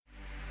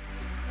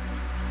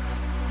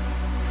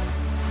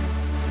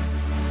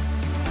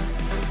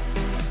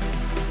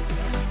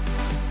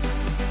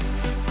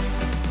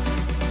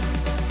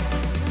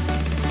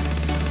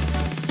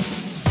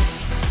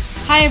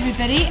Hi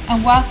everybody,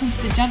 and welcome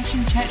to the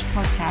Junction Church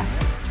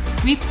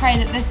podcast. We pray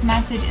that this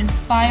message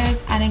inspires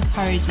and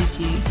encourages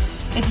you.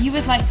 If you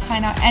would like to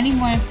find out any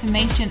more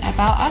information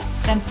about us,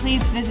 then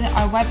please visit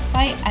our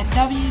website at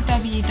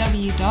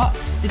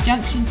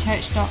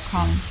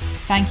www.thejunctionchurch.com.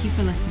 Thank you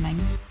for listening.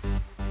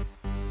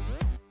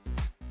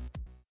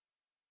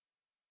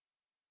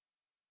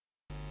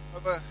 I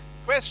have a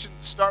question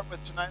to start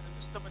with tonight, and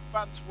just an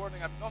advance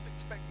warning, I'm not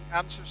expecting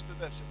answers to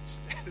this.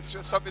 It's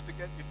just something to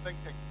get you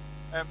thinking.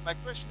 My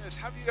question is,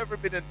 have you ever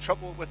been in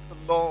trouble with the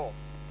law?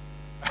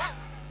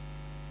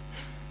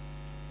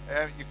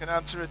 You can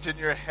answer it in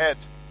your head.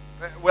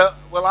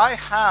 Well, I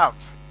have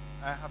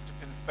to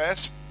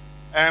confess.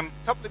 A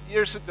couple of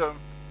years ago,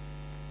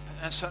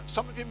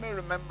 some of you may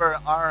remember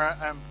our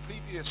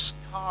previous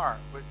car,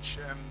 which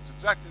is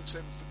exactly the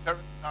same as the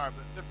current car,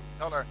 but a different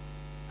colour.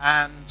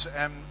 And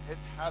it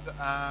had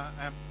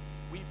a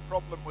wee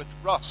problem with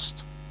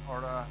rust,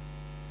 or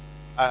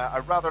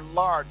a rather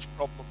large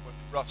problem with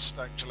rust,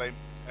 actually.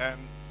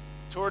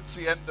 Towards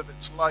the end of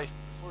its life,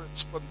 before it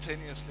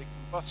spontaneously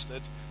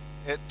combusted,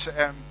 it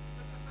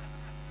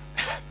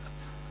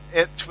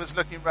was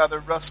looking rather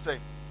rusty.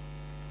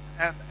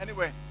 And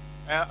anyway,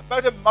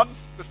 about a month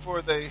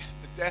before the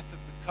death of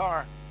the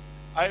car,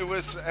 I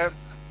was at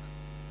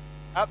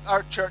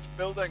our church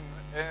building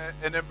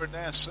in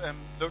Inverness,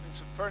 loading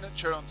some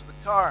furniture onto the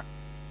car,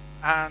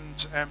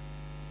 and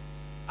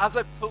as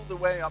I pulled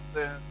away up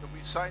the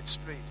wee side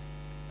street,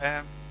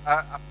 a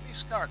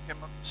police car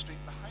came up the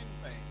street behind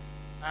me,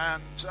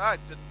 and I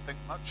didn't think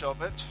much of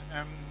it.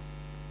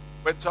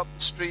 Went up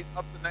the street,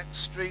 up the next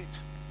street,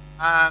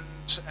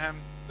 and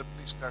the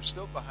police car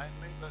still behind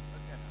me, but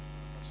again, I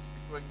must be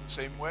going the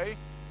same way.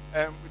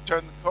 We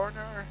turn the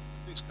corner,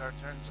 the police car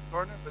turns the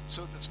corner, but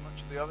so does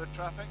much of the other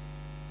traffic.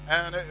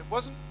 And it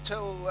wasn't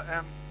until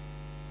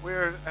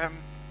we're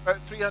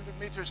about 300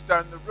 meters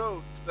down the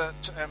road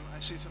that I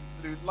see some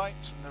blue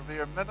lights in the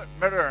rear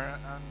mirror,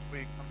 and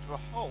we come to a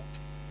halt.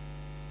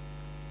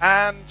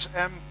 And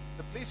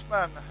the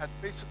policeman had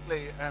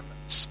basically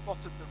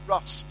spotted the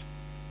rust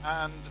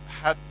and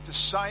had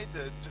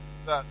decided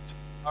that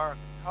our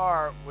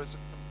car was a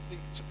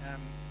complete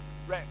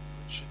wreck,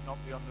 which should not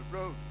be on the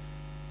road.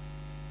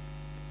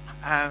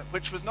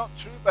 Which was not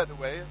true, by the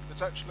way. It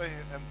was actually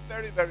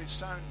very, very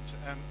sound,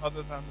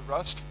 other than the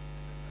rust.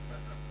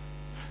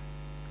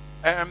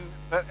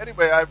 But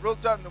anyway, I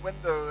rolled down the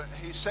window.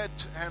 He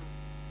said,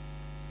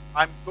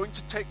 I'm going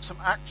to take some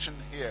action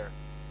here.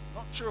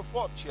 Not sure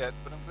what yet,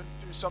 but I'm going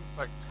to do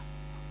something.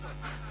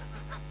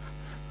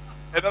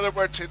 In other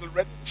words, he'd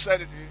already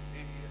decided he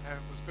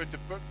was going to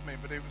book me,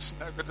 but he was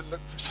now going to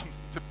look for something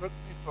to book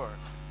me for.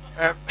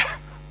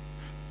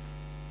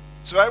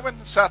 So I went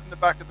and sat in the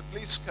back of the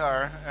police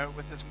car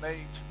with his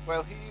mate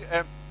while he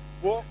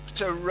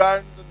walked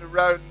around and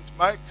around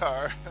my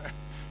car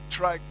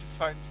trying to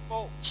find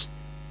faults.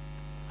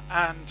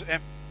 And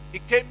he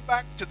came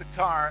back to the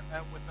car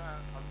with a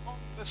long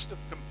list of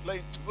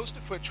complaints, most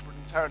of which were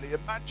entirely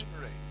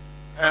imaginary.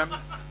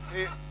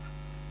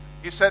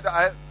 He said,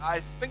 I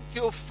think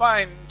you'll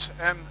find,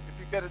 if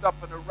you get it up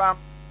on a ramp,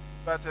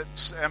 that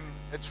it's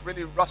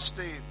really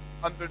rusty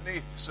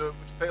underneath, so it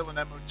would fail an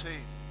MOT.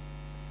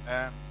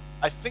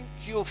 I think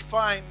you'll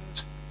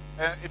find,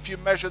 if you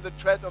measure the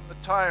tread on the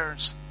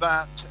tires,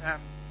 that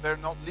they're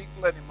not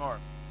legal anymore.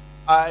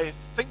 I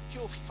think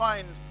you'll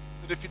find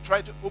that if you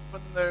try to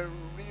open the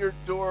rear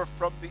door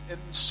from the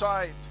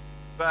inside,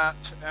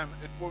 that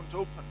it won't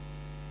open.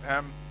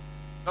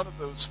 None of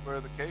those were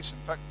the case. In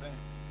fact, the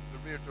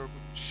rear door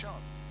wouldn't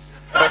shut.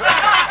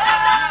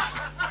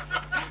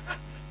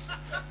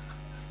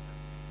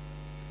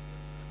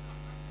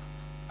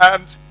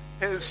 And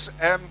his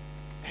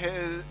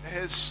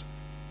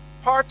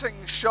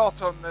parting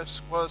shot on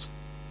this was,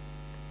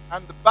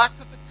 and the back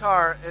of the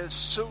car is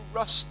so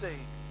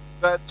rusty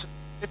that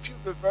if you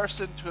reverse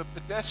into a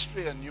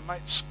pedestrian, you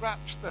might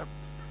scratch them.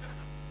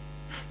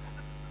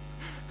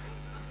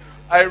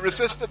 I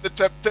resisted the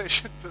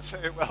temptation to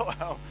say,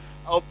 well,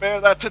 I'll bear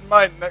that in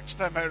mind next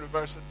time I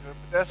reverse into a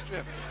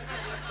pedestrian.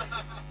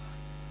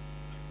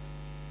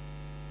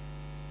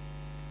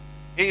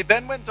 He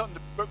then went on to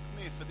book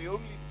me for the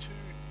only two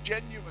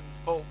genuine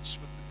faults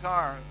with the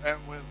car,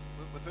 with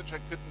which I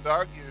couldn't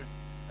argue,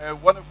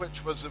 one of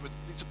which was there was a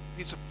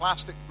piece of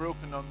plastic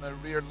broken on the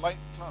rear light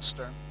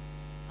cluster,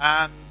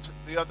 and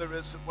the other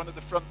is that one of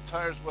the front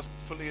tires wasn't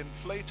fully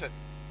inflated.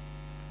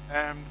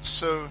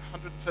 So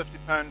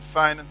 £150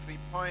 fine and 3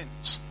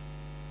 points.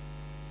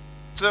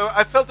 So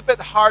I felt a bit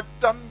hard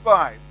done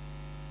by.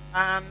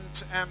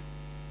 And,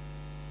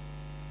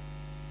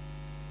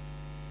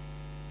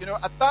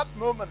 at that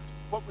moment,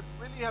 what would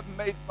really have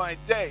made my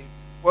day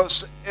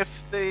was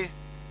if the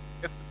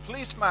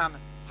policeman,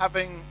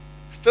 having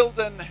filled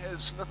in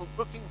his little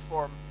booking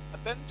form,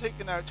 had then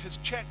taken out his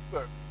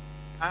checkbook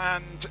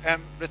and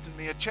written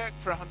me a cheque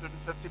for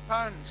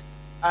 £150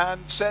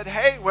 and said,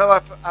 hey, well,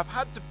 I've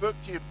had to book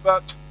you,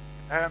 but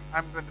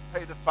I'm going to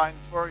pay the fine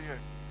for you.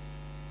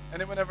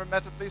 Anyone ever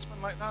met a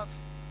policeman like that?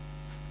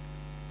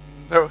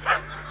 No.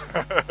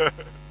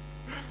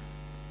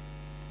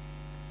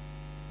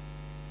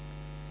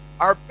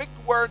 Our big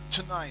word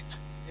tonight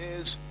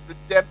is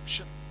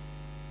redemption.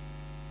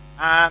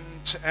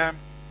 And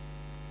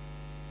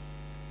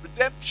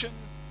redemption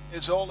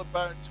is all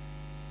about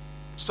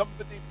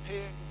somebody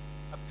paying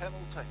a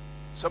penalty,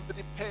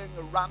 somebody paying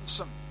a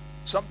ransom,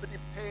 somebody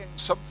paying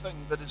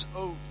something that is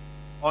owed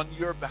on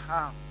your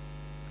behalf.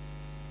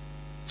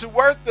 It's a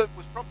word that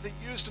was probably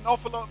used an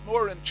awful lot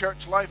more in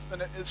church life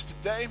than it is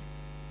today.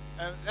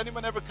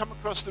 Anyone ever come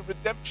across the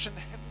redemption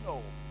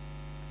hymnal?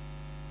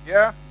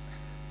 Yeah?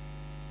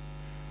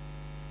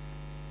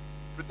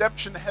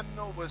 Redemption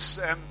hymnal was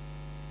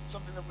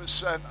something that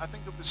was, I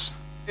think it was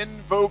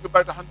in vogue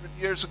about 100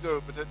 years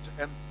ago, but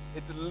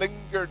it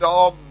lingered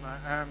on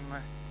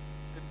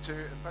into,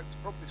 in fact, it's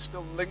probably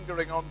still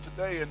lingering on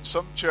today in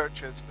some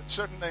churches, but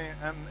certainly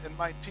in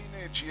my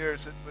teenage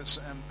years it was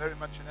very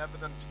much in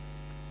evidence.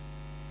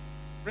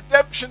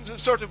 Redemption's a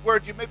sort of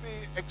word you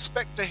maybe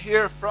expect to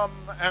hear from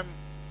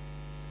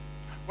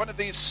one of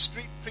these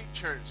street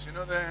preachers, you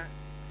know,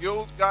 the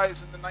old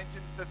guys in the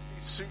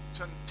 1950s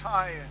suit and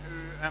tie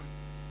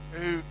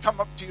who come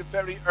up to you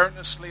very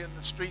earnestly in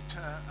the street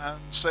and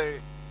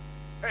say,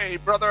 "Hey,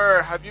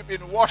 brother, have you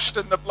been washed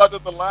in the blood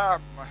of the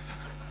Lamb?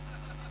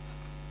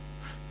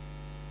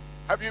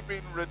 Have you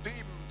been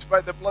redeemed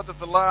by the blood of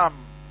the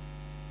Lamb?"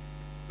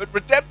 But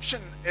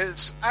redemption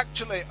is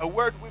actually a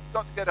word we've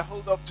got to get a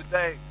hold of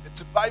today. It's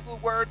a Bible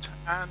word,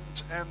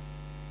 and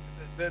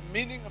the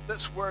meaning of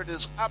this word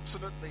is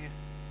absolutely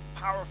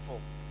powerful.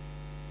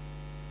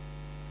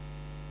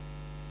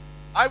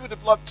 I would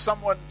have loved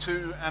someone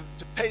to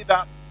pay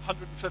that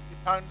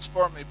 £150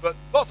 for me, but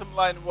bottom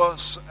line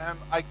was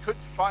I could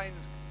find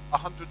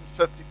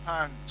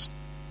 £150.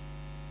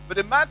 But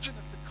imagine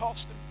if the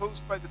cost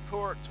imposed by the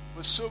court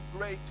was so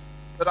great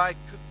that I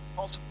couldn't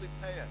possibly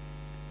pay it.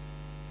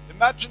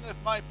 Imagine if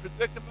my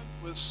predicament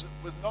was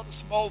not a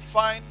small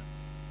fine,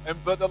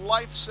 but a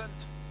life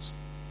sentence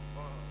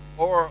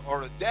or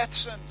a death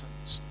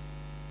sentence.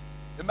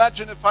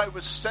 Imagine if I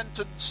was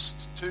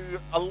sentenced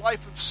to a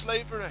life of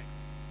slavery.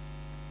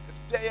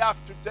 If day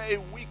after day,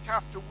 week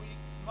after week,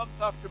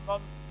 month after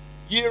month,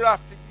 year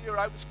after year,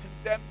 I was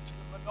condemned to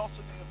the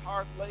monotony of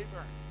hard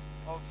labor,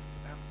 of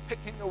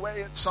picking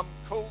away at some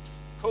coal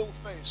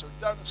face or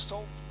down a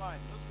salt mine.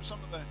 Those were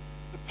some of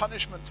the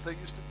punishments they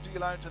used to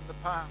deal out in the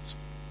past.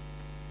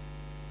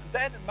 And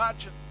then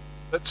imagine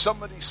that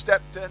somebody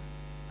stepped in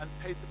and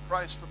paid the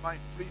price for my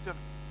freedom.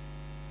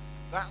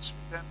 That's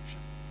redemption.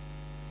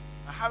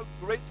 Now, how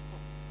grateful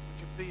would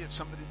you be if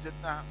somebody did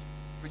that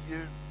for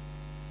you?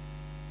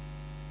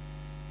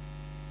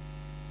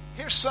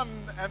 Here's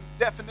some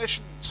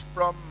definitions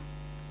from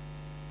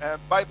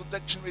Bible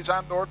dictionaries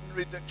and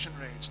ordinary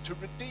dictionaries. To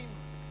redeem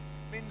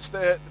means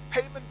the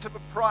payment of a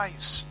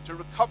price to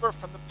recover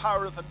from the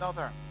power of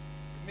another.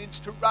 It means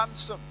to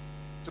ransom,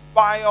 to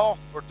buy off,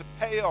 or to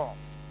pay off.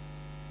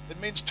 It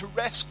means to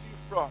rescue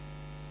from,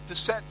 to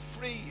set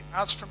free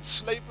as from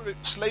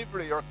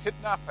slavery or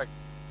kidnapping,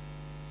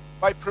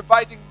 by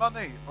providing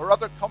money or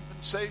other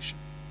compensation.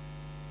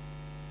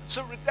 And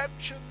so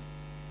redemption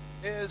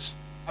is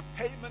a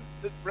payment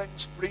that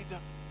brings freedom.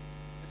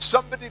 It's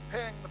somebody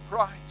paying the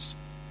price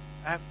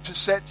to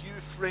set you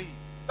free.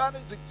 That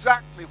is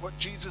exactly what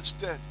Jesus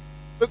did.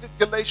 Look at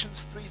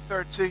Galatians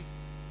 3:13.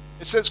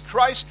 It says,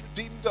 Christ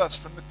redeemed us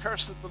from the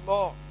curse of the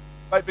law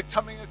by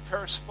becoming a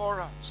curse for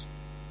us.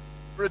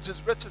 For it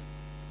is written,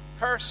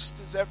 cursed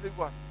is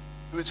everyone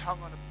who is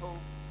hung on a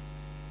pole.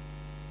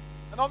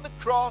 And on the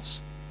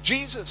cross,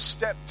 Jesus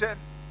stepped in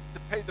to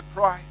pay the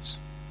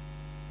price.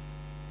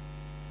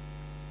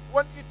 I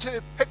want you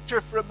to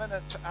picture for a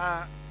minute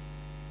a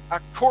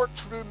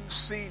courtroom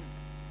scene.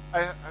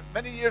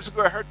 Many years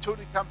ago I heard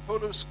Tony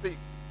Campolo speak,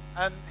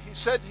 and he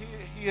said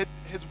he had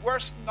his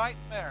worst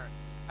nightmare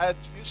had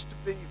used to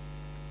be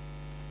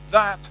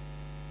that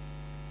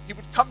he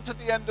would come to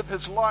the end of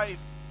his life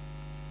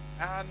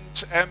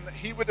and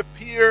he would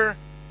appear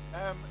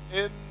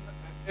in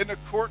a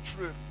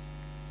courtroom,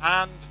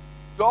 and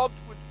God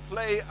would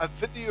play a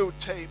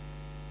videotape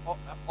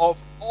of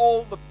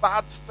all the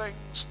bad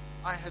things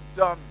I had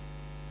done,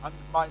 and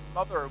my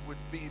mother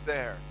would be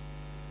there.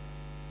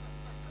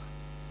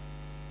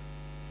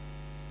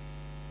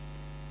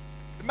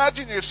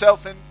 Imagine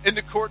yourself in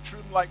a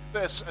courtroom like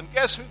this, and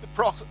guess who the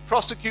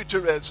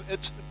prosecutor is?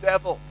 It's the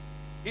devil.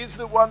 He's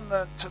the one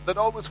that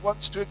always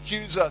wants to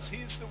accuse us.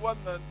 He's the one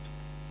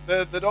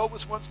that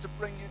always wants to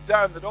bring you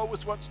down, that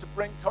always wants to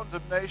bring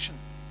condemnation.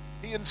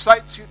 He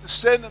incites you to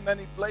sin, and then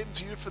he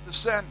blames you for the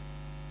sin.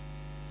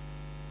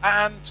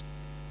 And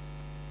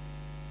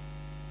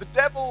the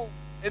devil,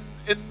 in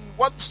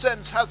one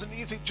sense, has an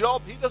easy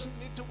job. He doesn't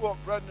need to walk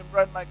round and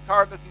round my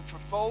car looking for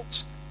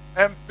faults,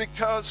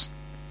 because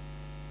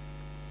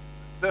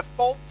the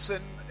faults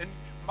in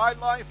my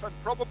life, and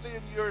probably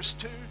in yours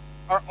too,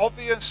 are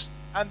obvious,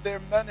 and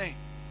they're many.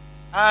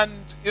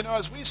 And, you know,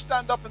 as we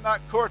stand up in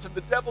that court and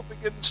the devil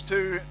begins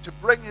to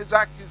bring his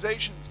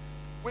accusations,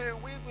 we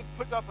would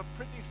put up a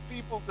pretty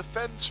feeble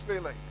defense,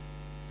 really.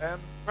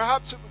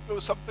 Perhaps it would go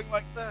something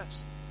like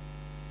this.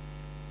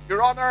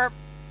 Your Honor,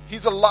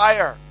 he's a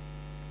liar.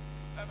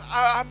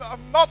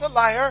 I'm not a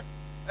liar.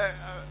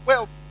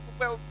 Well,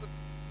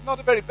 not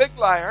a very big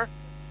liar.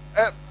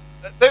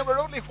 They were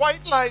only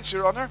white lies,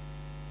 Your Honour,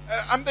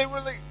 and they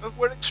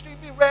were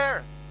extremely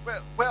rare.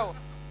 Well,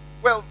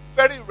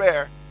 very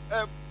rare,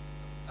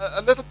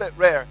 a little bit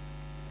rare,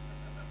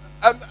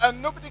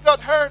 and nobody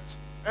got hurt.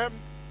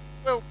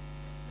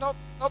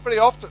 Not very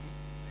often.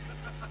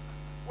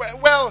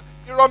 Well,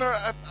 Your Honour,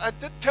 I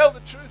did tell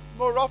the truth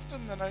more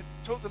often than I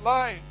told a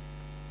lie.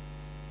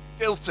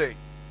 Guilty.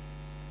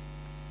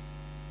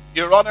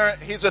 Your Honour,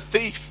 he's a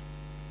thief.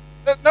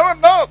 No,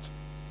 I'm not.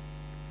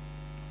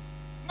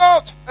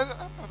 I'm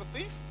not a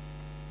thief.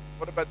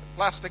 What about the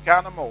plastic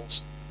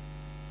animals?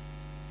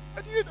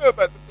 How do you know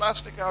about the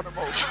plastic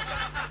animals?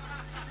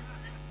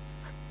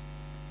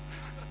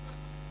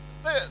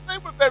 They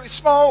were very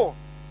small,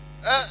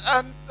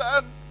 and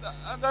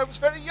I was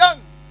very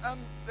young,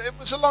 and it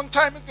was a long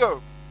time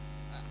ago,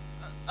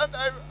 and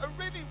I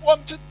really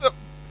wanted them.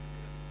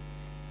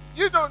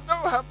 You don't know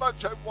how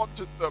much I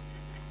wanted them.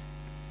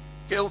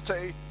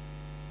 Guilty.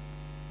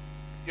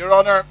 Your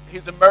Honour,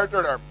 he's a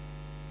murderer.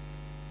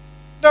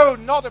 No,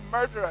 not a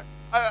murderer.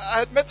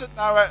 I admit it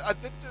now, I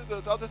did do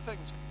those other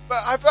things,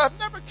 but I've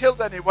never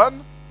killed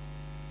anyone.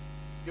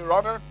 Your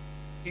Honour,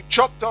 he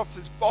chopped off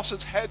his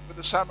boss's head with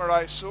a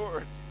samurai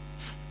sword.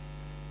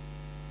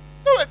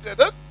 No, I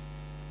didn't.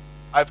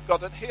 I've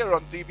got it here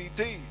on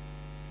DVD.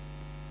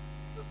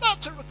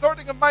 That's a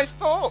recording of my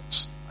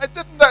thoughts. I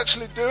didn't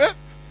actually do it.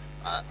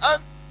 I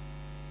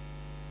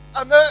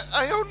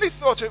only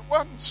thought it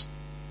once.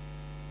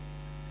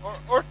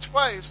 Or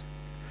twice.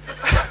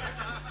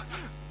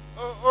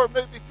 or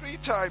maybe 3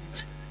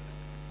 times.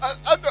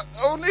 And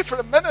only for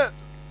a minute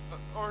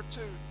or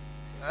 2.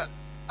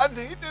 And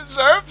he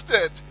deserved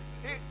it.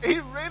 He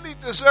really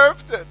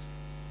deserved it.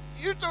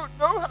 You don't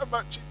know how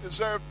much he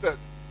deserved it.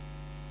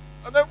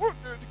 And I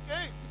won't do it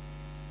again.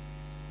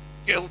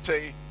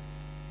 Guilty.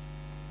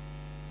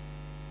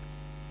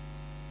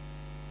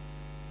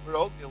 We're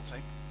all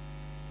guilty.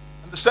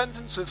 And the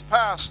sentence is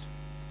passed.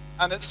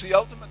 And it's the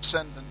ultimate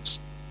sentence.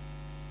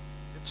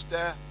 It's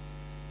death.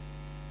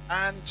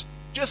 And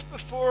just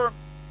before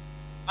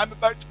I'm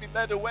about to be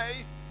led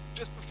away,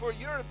 just before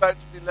you're about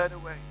to be led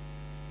away,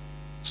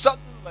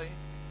 suddenly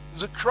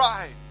there's a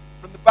cry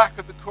from the back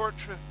of the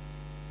courtroom.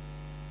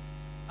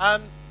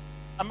 And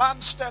a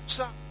man steps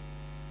up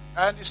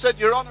and he said,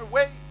 Your Honour,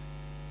 wait.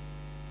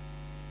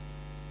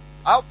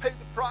 I'll pay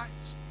the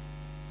price.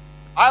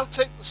 I'll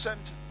take the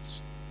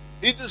sentence.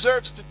 He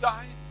deserves to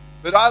die,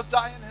 but I'll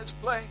die in his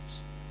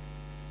place.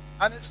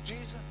 And it's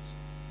Jesus.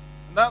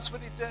 And that's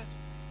what he did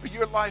for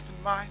your life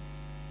and mine.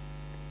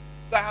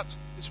 That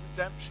is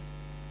redemption.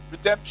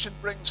 Redemption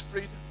brings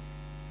freedom.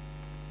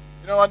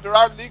 You know, under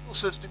our legal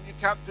system, you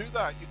can't do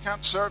that. You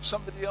can't serve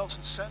somebody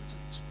else's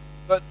sentence.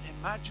 But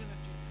imagine if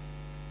you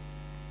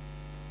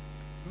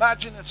could.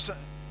 Imagine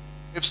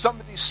if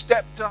somebody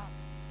stepped up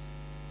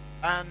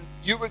and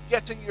you were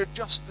getting your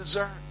just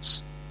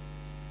desserts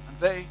and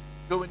they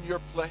go in your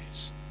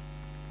place.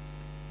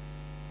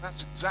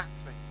 That's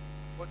exactly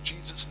what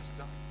Jesus has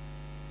done.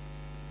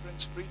 He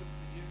brings freedom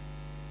for you.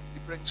 He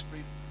brings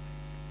freedom for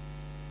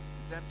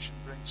me. Redemption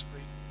brings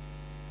freedom.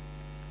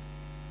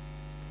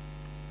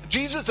 And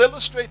Jesus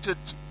illustrated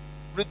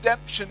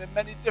redemption in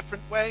many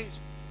different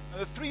ways. And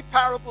there are 3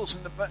 parables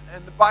in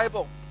the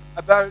Bible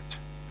about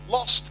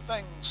lost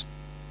things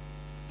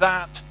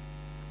that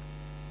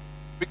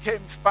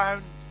became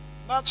found.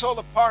 And that's all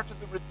a part of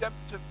the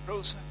redemptive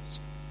process.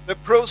 The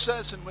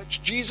process in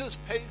which Jesus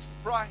pays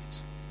the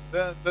price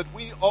that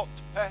we ought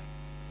to pay.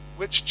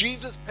 Which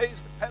Jesus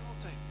pays the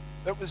penalty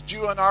that was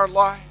due on our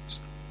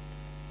lives.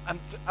 And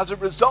as a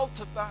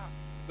result of that,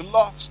 the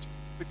lost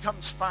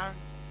becomes found.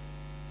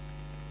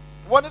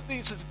 One of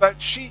these is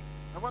about sheep.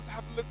 I want to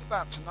have a look at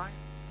that tonight.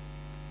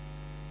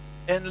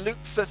 In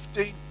Luke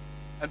 15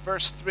 and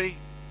verse 3.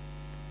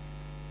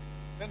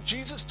 Then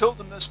Jesus told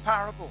them this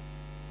parable.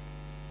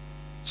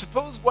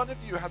 Suppose one of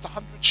you has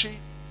 100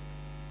 sheep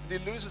and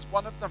he loses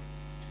one of them.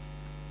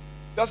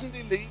 Doesn't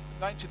he leave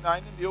the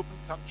 99 in the open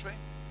country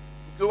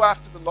and go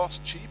after the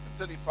lost sheep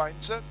until he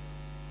finds it?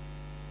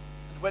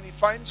 And when he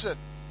finds it,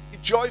 he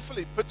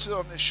joyfully puts it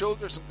on his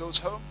shoulders and goes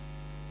home.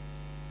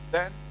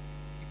 Then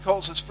he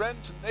calls his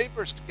friends and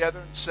neighbors together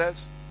and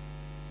says,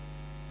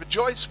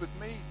 Rejoice with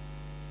me.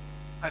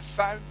 I've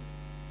found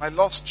my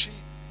lost sheep.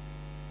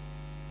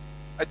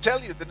 I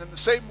tell you that in the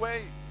same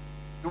way,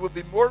 there will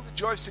be more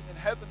rejoicing in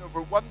heaven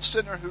over one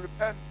sinner who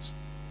repents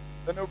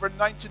than over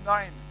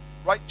 99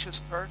 righteous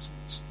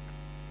persons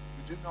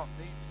who do not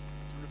need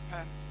to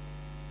repent.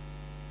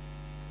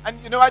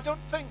 And you know, I don't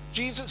think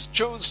Jesus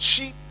chose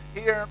sheep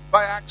here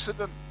by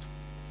accident.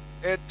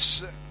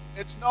 It's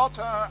not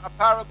a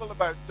parable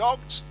about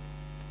dogs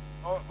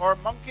or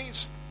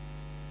monkeys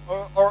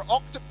or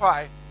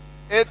octopi.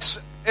 It's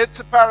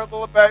a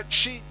parable about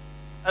sheep.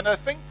 And I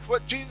think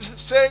what Jesus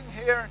is saying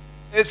here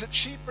is that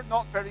sheep are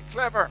not very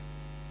clever.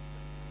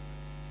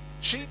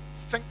 Sheep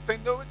think they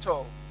know it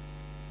all.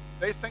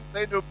 They think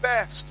they know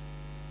best.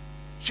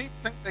 Sheep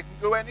think they can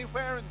go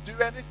anywhere and do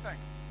anything.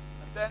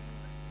 And then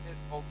it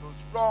all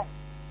goes wrong.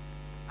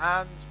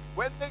 And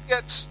when they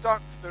get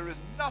stuck, there is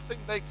nothing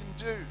they can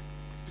do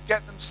to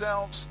get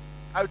themselves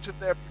out of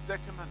their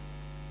predicament.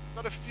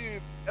 I've got a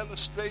few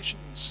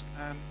illustrations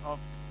of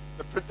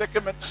the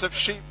predicaments of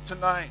sheep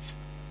tonight.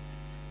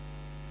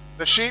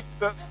 The sheep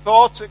that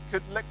thought it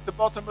could lick the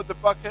bottom of the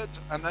bucket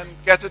and then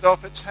get it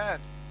off its head.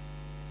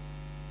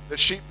 The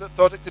sheep that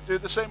thought it could do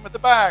the same with the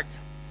bag.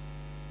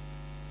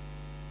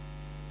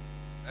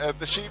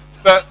 The sheep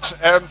that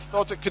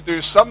thought it could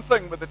do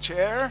something with a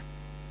chair.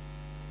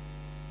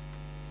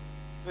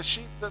 The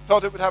sheep that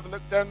thought it would have a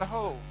look down the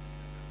hole.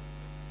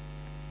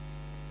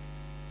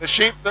 The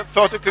sheep that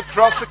thought it could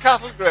cross the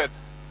cattle grid.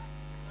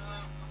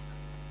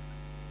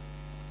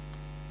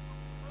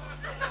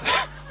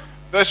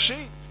 The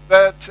sheep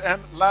that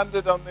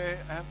landed on the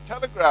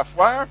telegraph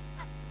wire.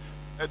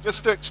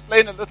 Just to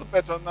explain a little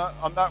bit on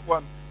that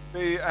one,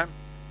 the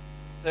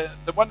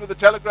one with the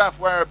telegraph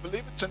wire, I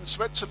believe it's in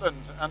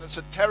Switzerland, and it's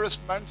a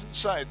terraced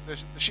mountainside.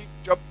 The sheep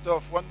jumped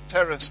off one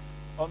terrace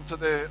onto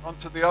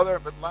the other,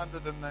 but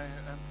landed in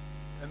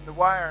the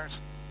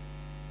wires.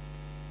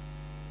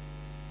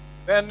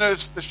 Then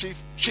there's the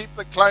sheep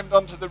that climbed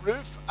onto the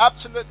roof.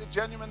 Absolutely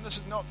genuine. This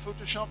is not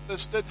Photoshop.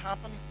 This did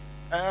happen.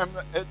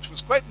 It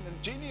was quite an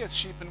ingenious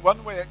sheep in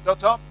one way. It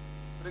got up,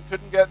 but it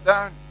couldn't get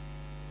down.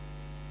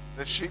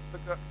 The sheep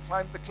that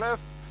climbed the cliff.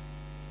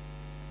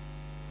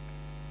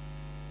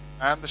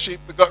 And the sheep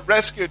that got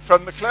rescued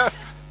from the cliff.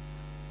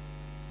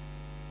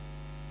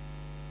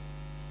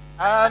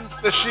 And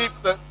the sheep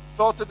that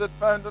thought it had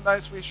found a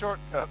nice wee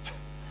shortcut.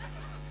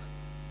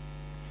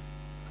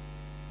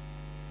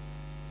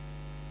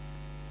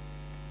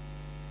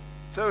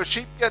 So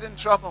sheep get in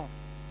trouble.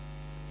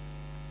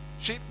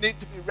 Sheep need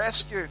to be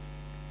rescued.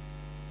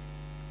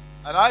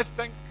 And I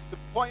think the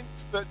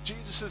point that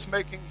Jesus is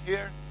making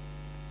here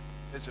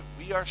is that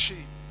we are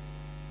sheep.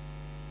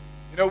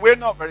 You know, we're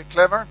not very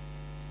clever.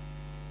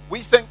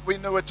 We think we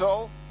know it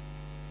all.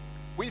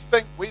 We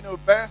think we know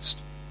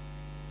best.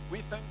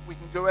 We think we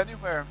can go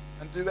anywhere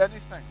and do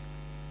anything.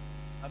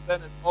 And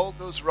then it all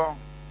goes wrong.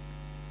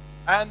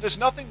 And there's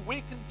nothing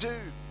we can do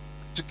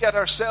to get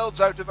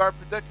ourselves out of our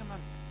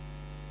predicament.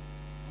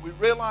 We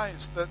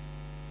realize that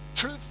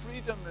true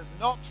freedom is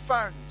not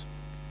found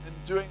in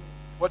doing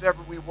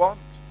whatever we want.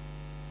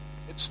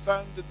 It's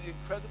found in the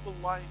incredible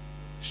life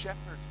that the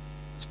shepherd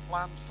has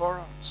planned for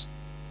us.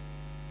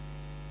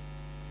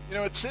 You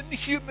know, it's in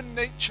human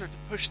nature to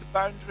push the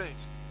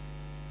boundaries.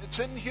 It's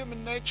in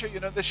human nature, you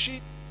know, the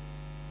sheep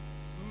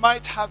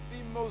might have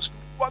the most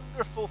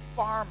wonderful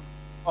farm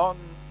on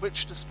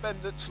which to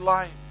spend its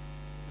life.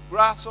 The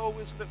grass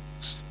always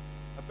looks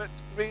a bit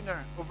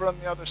greener over on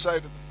the other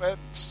side of the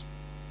fence.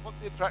 What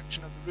the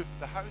attraction of the roof of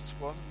the house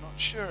was, I'm not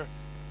sure.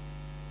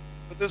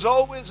 But there's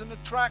always an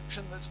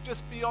attraction that's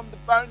just beyond the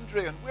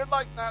boundary, and we're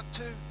like that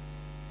too.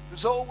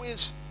 There's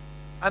always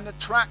an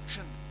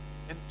attraction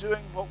in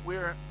doing what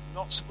we're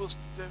not supposed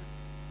to do.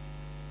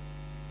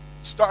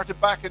 It started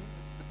back in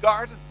the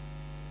garden.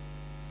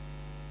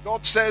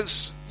 God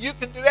says, you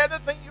can do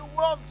anything you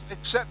want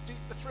except eat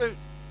the fruit.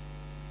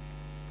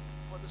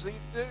 What does Eve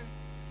do?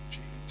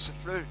 She eats the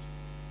fruit.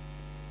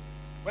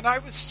 When I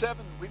was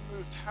 7, we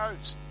moved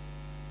house.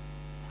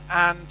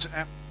 And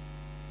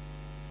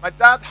my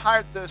dad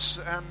hired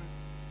this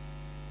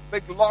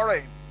big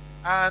lorry,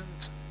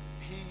 and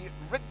he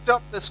rigged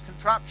up this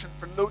contraption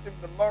for loading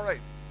the lorry.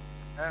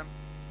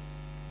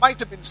 Might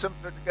have been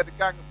simpler to get a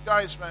gang of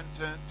guys round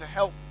to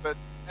help, but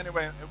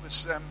anyway, it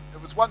was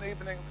one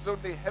evening. It was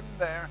only him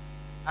there,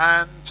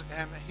 and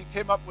he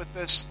came up with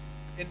this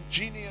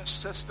ingenious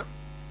system,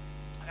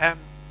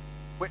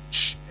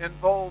 which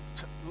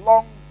involved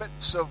long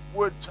bits of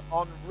wood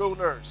on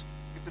rollers.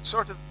 You could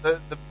sort of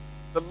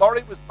the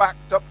lorry was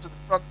backed up to the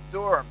front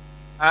door,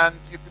 and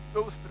you could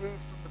go through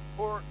from the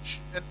porch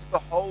into the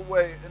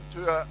hallway,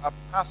 into a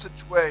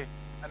passageway,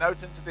 and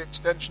out into the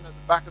extension at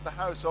the back of the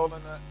house, all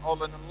in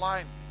a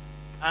line.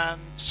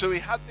 And so he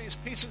had these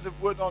pieces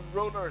of wood on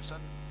rollers, and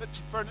bits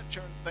of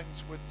furniture and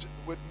things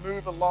would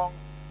move along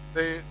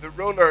the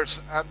rollers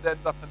and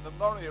end up in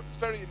the lorry. It was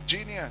very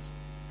ingenious.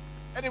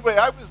 Anyway,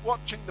 I was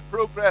watching the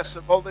progress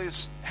of all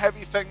these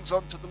heavy things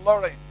onto the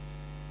lorry,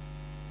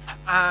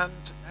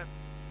 and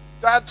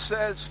Dad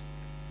says,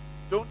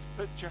 don't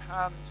put your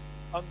hand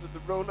under the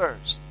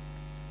rollers.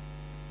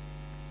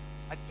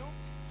 I don't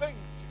think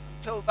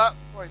until that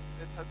point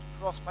it had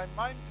crossed my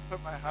mind to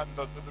put my hand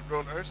under the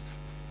rollers.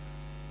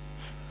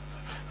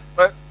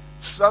 But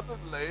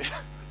suddenly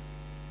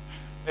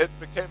it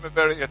became a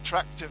very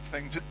attractive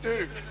thing to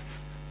do.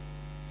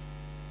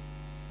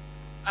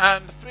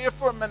 And 3 or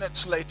 4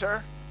 minutes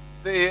later,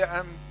 the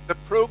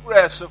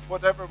progress of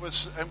whatever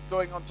was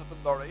going onto the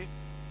lorry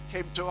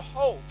came to a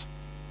halt.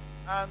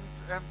 And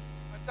my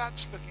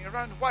dad's looking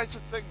around. Why is the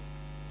thing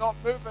not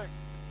moving?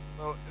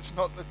 Well, it's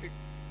not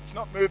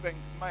moving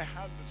because my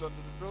hand was under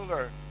the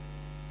roller.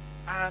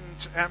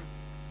 And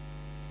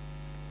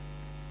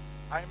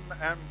I'm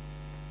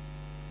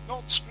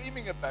not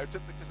screaming about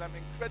it because I'm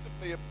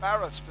incredibly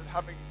embarrassed at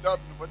having done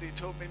what he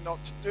told me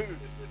not to do.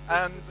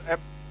 And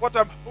what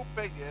I'm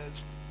hoping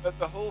is that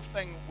the whole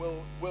thing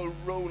will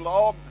roll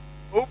on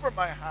over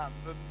my hand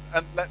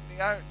and let me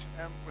out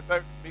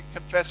without me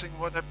confessing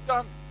what I've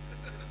done.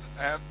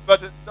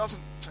 But it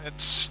doesn't.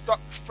 It's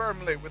stuck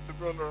firmly with the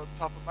ruler on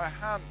top of my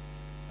hand.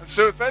 And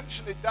so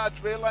eventually Dad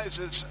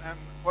realizes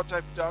what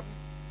I've done,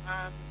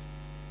 and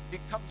he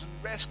comes and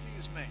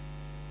rescues me.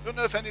 I don't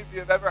know if any of you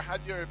have ever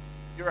had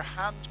your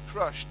hand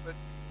crushed, but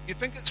you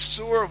think it's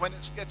sore when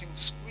it's getting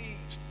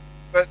squeezed,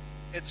 but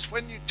it's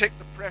when you take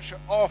the pressure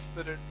off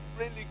that it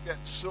really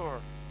gets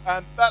sore.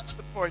 And that's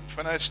the point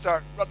when I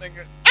start running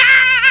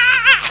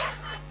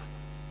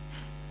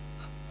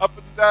up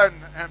and down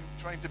and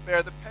trying to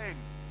bear the pain.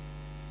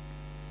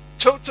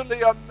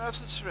 Totally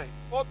unnecessary.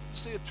 What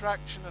was the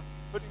attraction of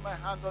putting my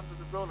hand under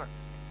the roller?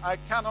 I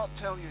cannot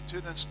tell you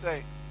to this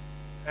day.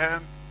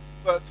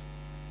 But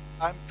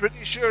I'm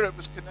pretty sure it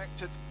was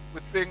connected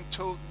with being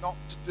told not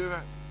to do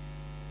it.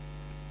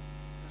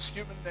 It's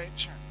human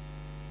nature.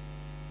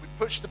 We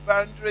push the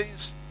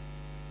boundaries,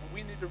 and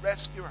we need a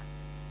rescuer.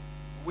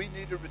 We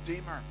need a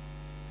redeemer.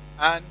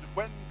 And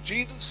when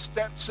Jesus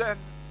steps in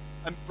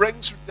and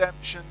brings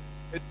redemption,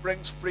 it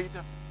brings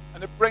freedom.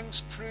 And it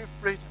brings true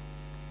freedom.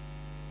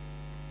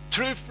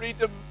 True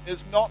freedom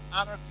is not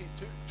anarchy.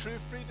 True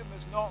freedom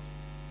is not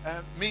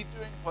me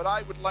doing what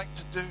I would like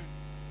to do.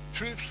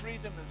 True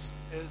freedom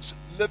is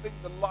living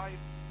the life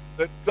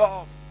that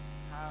God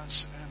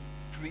has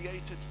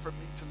created for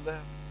me to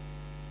live.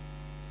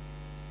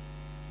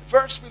 The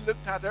verse we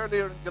looked at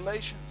earlier in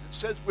Galatians, it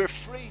says we're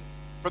free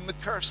from the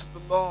curse of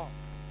the law.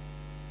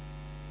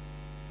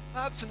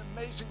 That's an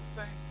amazing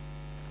thing.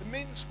 It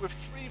means we're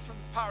free from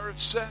the power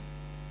of sin.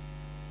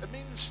 It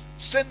means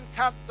sin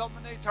can't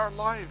dominate our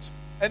lives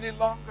any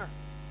longer.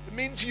 It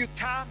means you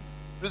can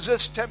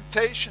resist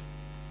temptation.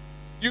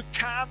 You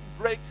can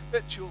break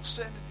habitual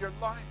sin in your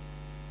life.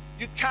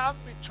 You can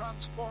be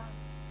transformed.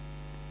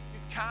 You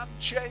can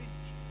change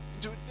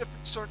into a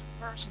different sort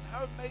of person.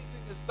 How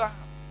amazing is that?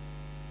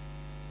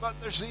 But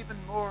there's even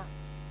more.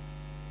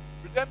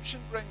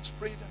 Redemption brings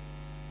freedom.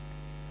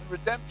 And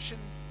redemption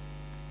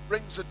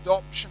brings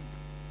adoption.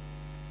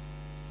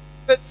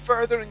 A bit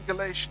further in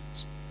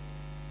Galatians,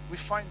 we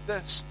find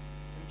this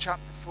in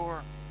chapter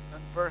 4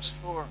 and verse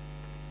 4.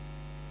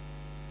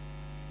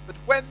 But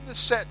when the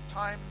set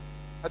time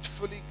had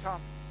fully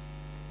come,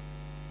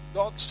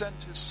 God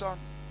sent his Son,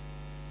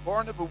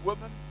 born of a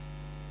woman,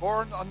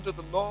 born under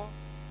the law,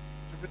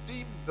 to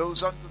redeem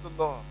those under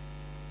the law,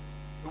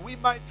 that we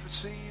might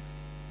receive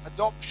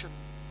adoption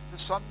to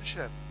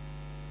sonship.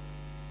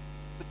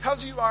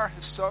 Because you are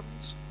his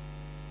sons,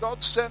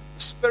 God sent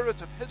the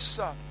Spirit of his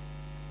Son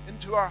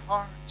into our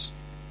hearts.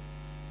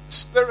 The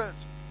Spirit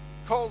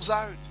calls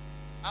out,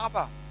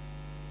 Abba,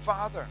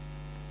 Father.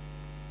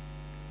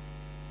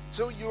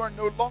 So you are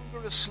no longer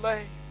a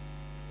slave,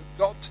 but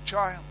God's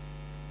child.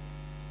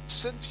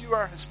 Since you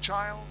are his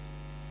child,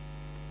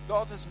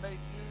 God has made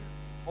you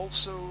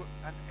also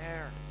an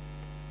heir.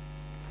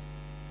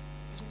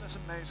 Isn't this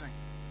amazing?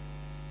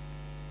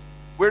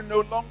 We're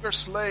no longer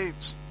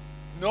slaves,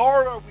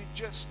 nor are we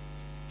just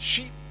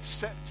sheep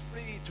set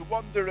free to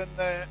wander in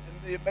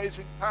the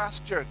amazing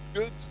pasture,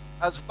 good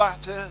as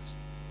that is.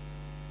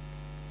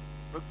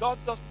 But God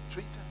doesn't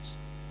treat us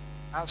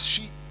as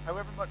sheep,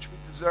 however much we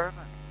deserve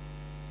it.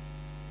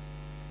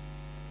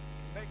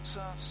 He makes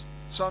us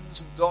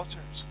sons and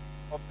daughters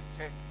of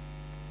the King.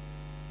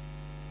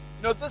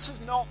 You know, this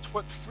is not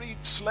what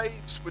freed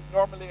slaves would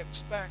normally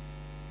expect.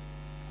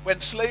 When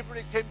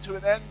slavery came to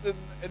an end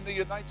in the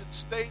United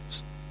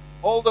States,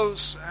 all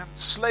those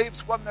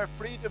slaves won their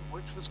freedom,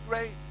 which was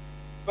great.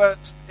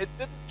 But it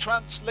didn't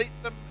translate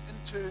them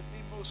into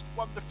the most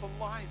wonderful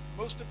life.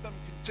 Most of them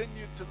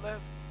continued to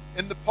live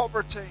in the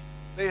poverty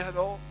they had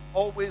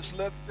always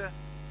lived in.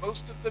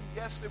 Most of them,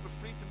 yes, they were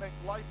free to make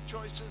life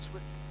choices,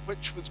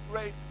 which was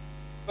great.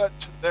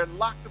 But their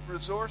lack of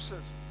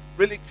resources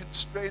really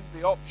constrained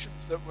the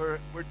options that were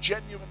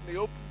genuinely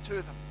open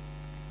to them.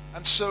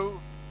 And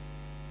so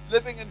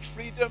living in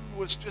freedom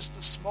was just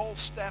a small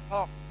step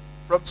up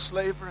from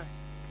slavery.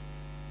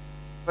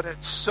 But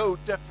it's so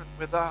different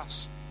with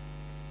us.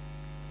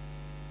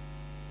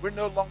 We're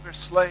no longer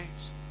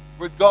slaves.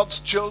 We're God's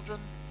children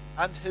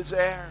and his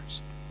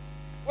heirs.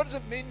 What does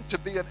it mean to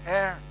be an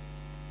heir?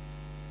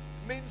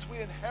 It means we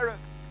inherit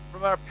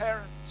from our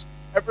parents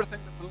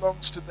everything that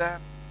belongs to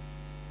them.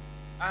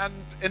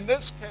 And in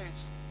this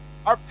case,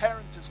 our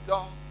parent is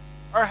God.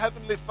 Our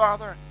Heavenly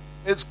Father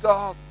is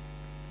God.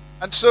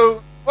 And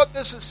so what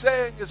this is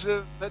saying is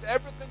that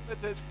everything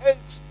that is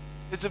his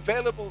is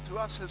available to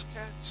us as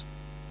kids.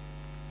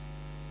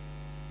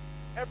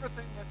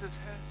 Everything that is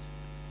his.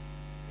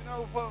 You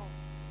know, well,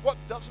 what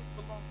doesn't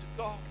belong to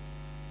God?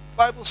 The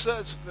Bible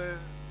says the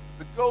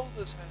gold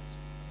is his,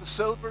 the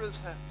silver is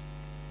his.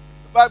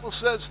 The Bible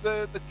says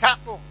the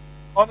cattle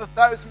on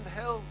 1,000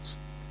 hills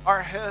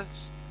are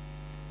his.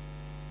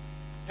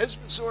 His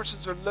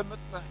resources are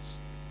limitless.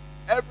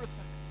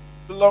 Everything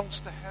belongs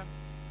to him.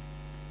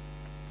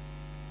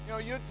 You know,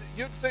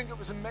 you'd think it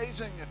was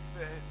amazing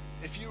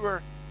if you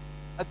were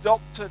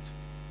adopted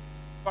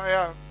by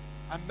a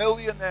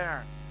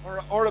millionaire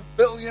or a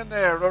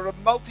billionaire or a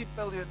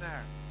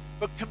multi-billionaire.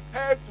 But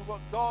compared to what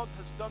God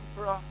has done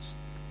for us,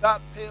 that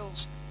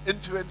pales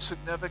into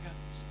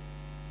insignificance.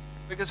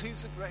 Because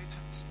he's the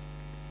greatest.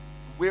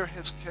 We're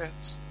his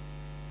kids.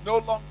 No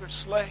longer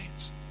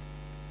slaves,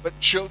 but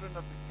children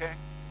of the King.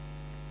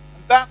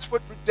 And that's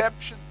what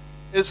redemption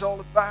is all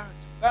about.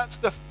 That's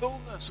the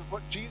fullness of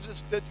what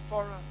Jesus did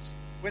for us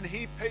when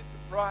he paid the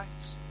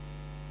price.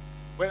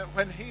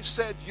 When he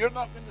said, you're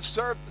not going to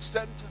serve the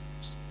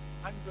sentence,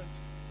 I'm going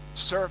to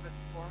serve it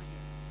for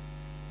you.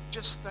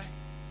 Just think.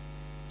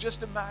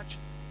 Just imagine.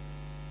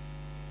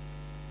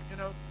 You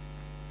know,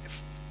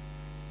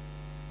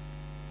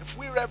 if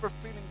we're ever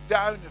feeling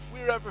down, if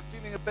we're ever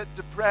feeling a bit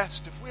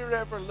depressed, if we're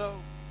ever low,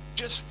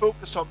 just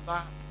focus on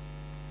that.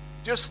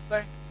 Just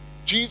think,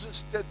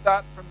 Jesus did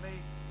that for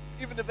me.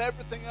 Even if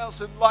everything else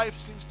in life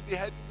seems to be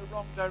heading the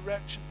wrong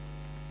direction,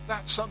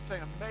 that's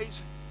something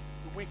amazing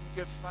that we can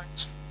give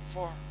thanks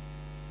for.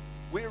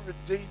 We're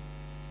redeemed.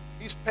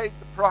 He's paid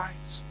the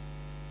price.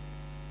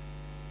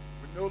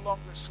 We're no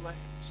longer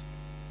slaves.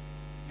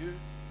 You,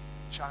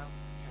 child of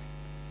the King.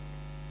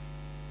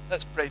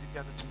 Let's pray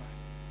together tonight.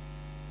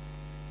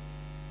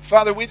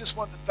 Father, we just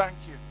want to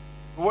thank you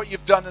for what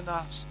you've done in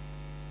us.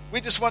 We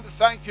just want to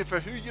thank you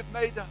for who you've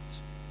made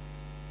us.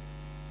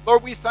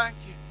 Lord, we thank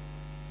you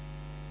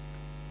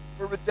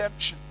for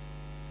redemption.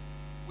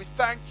 We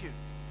thank you,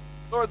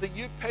 Lord, that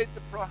you paid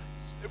the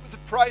price. It was a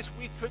price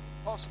we couldn't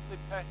possibly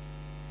pay.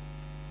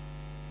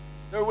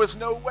 There was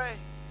no way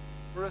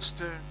for us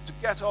to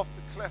get off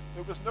the cliff.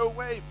 There was no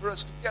way for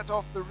us to get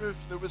off the roof.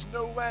 There was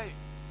no way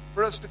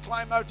for us to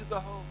climb out of the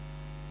hole.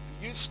 And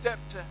you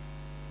stepped in.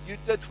 You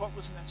did what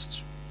was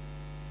necessary.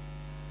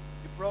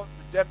 You brought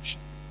redemption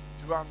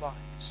to our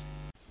lives.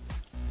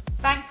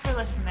 Thanks for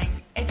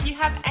listening. If you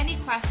have any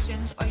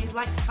questions or you'd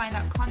like to find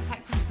out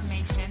contact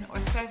information or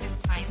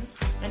service times,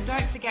 then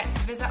don't forget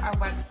to visit our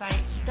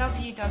website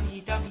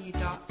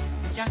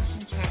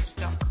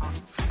www.thejunctionchurch.com.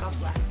 God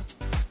bless.